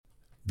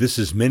This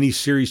is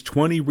mini-series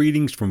 20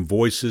 readings from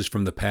Voices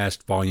from the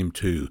Past, Volume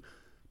 2,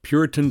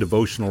 Puritan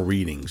Devotional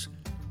Readings,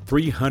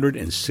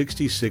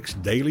 366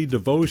 daily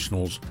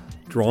devotionals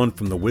drawn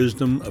from the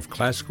wisdom of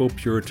classical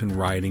Puritan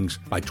writings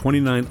by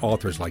 29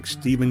 authors like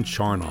Stephen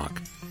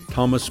Charnock,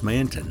 Thomas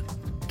Manton,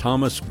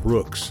 Thomas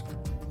Brooks,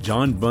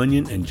 John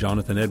Bunyan, and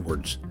Jonathan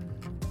Edwards.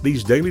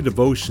 These daily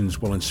devotions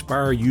will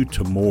inspire you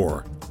to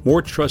more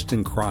trust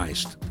in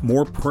Christ,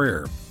 more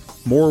prayer,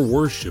 more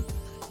worship,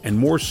 and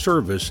more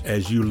service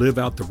as you live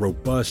out the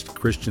robust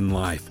Christian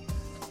life.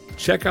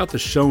 Check out the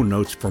show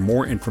notes for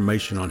more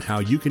information on how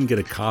you can get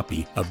a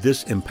copy of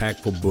this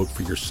impactful book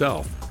for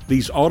yourself.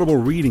 These audible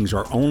readings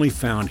are only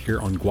found here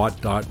on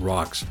Gwot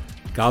Rocks,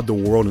 God, the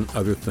World, and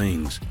Other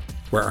Things,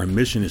 where our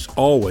mission is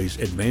always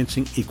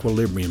advancing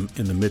equilibrium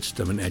in the midst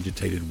of an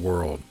agitated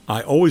world.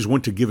 I always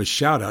want to give a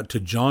shout out to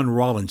John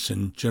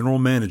Rawlinson, General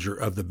Manager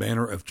of the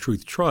Banner of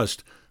Truth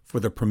Trust, for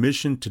the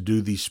permission to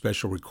do these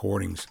special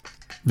recordings.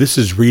 This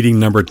is reading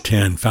number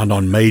 10, found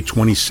on May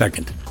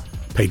 22nd,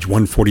 page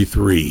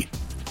 143.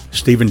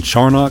 Stephen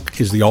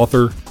Charnock is the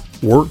author.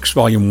 Works,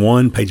 Volume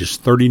 1, pages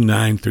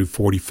 39 through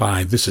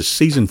 45. This is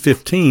Season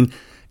 15,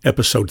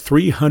 Episode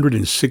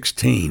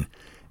 316.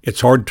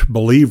 It's hard to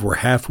believe we're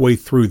halfway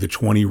through the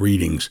 20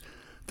 readings.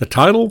 The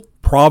title,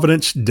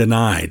 Providence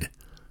Denied.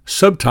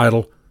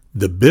 Subtitle,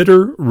 The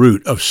Bitter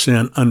Root of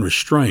Sin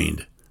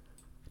Unrestrained.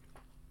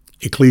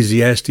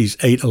 Ecclesiastes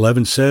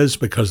 8:11 says,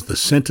 because the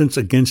sentence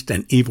against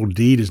an evil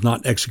deed is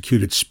not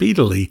executed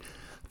speedily,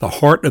 the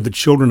heart of the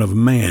children of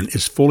man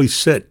is fully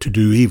set to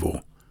do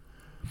evil.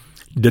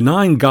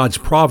 Denying God's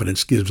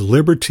providence gives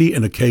liberty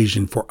and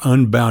occasion for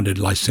unbounded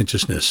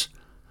licentiousness.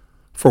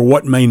 For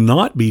what may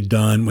not be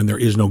done when there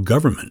is no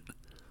government?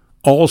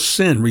 All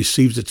sin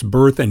receives its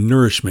birth and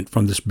nourishment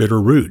from this bitter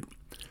root.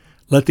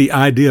 Let the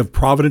idea of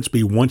providence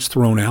be once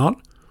thrown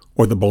out,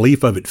 or the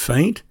belief of it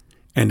faint,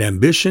 and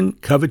ambition,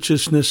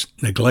 covetousness,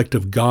 neglect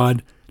of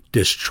God,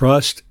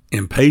 distrust,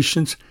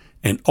 impatience,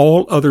 and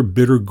all other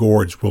bitter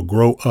gourds will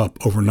grow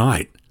up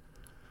overnight.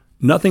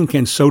 Nothing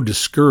can so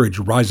discourage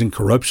rising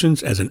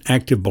corruptions as an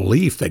active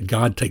belief that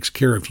God takes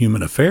care of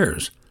human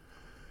affairs.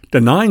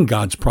 Denying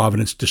God's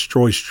providence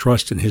destroys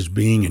trust in His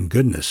being and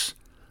goodness.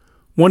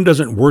 One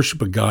doesn't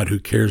worship a God who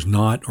cares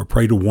not, or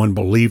pray to one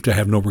believed to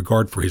have no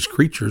regard for His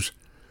creatures.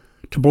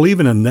 To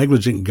believe in a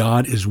negligent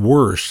God is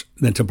worse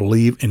than to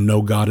believe in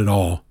no God at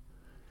all.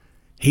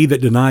 He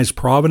that denies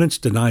providence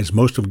denies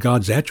most of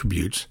God's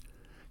attributes.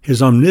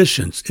 His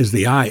omniscience is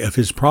the eye of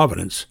His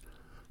providence.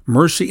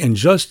 Mercy and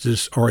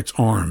justice are its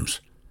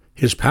arms.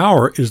 His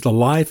power is the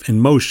life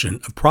and motion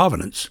of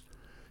providence.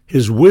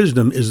 His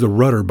wisdom is the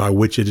rudder by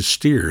which it is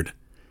steered,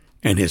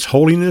 and His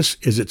holiness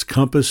is its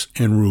compass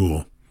and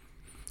rule.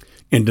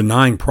 In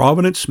denying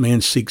providence,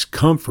 man seeks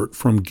comfort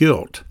from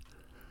guilt.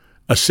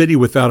 A city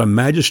without a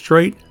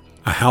magistrate,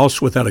 a house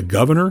without a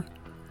governor,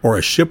 or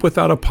a ship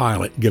without a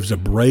pilot gives a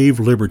brave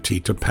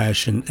liberty to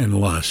passion and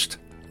lust.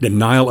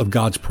 Denial of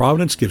God's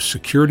providence gives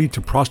security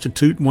to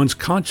prostitute one's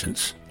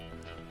conscience.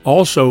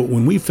 Also,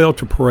 when we fail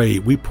to pray,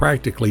 we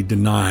practically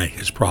deny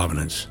His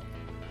providence.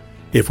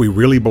 If we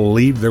really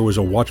believed there was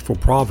a watchful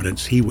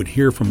providence, He would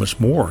hear from us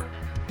more.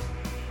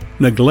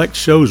 Neglect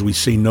shows we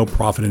see no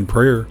profit in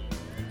prayer.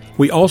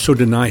 We also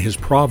deny His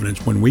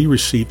providence when we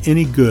receive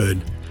any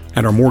good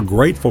and are more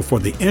grateful for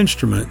the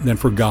instrument than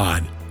for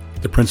God,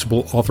 the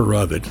principal author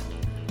of it.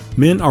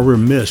 Men are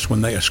remiss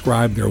when they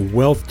ascribe their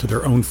wealth to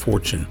their own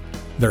fortune,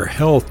 their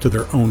health to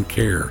their own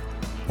care,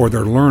 or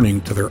their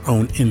learning to their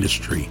own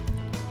industry.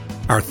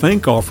 Our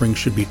thank offering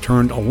should be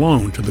turned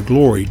alone to the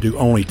glory due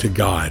only to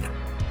God.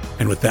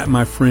 And with that,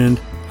 my friend,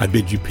 I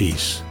bid you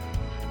peace.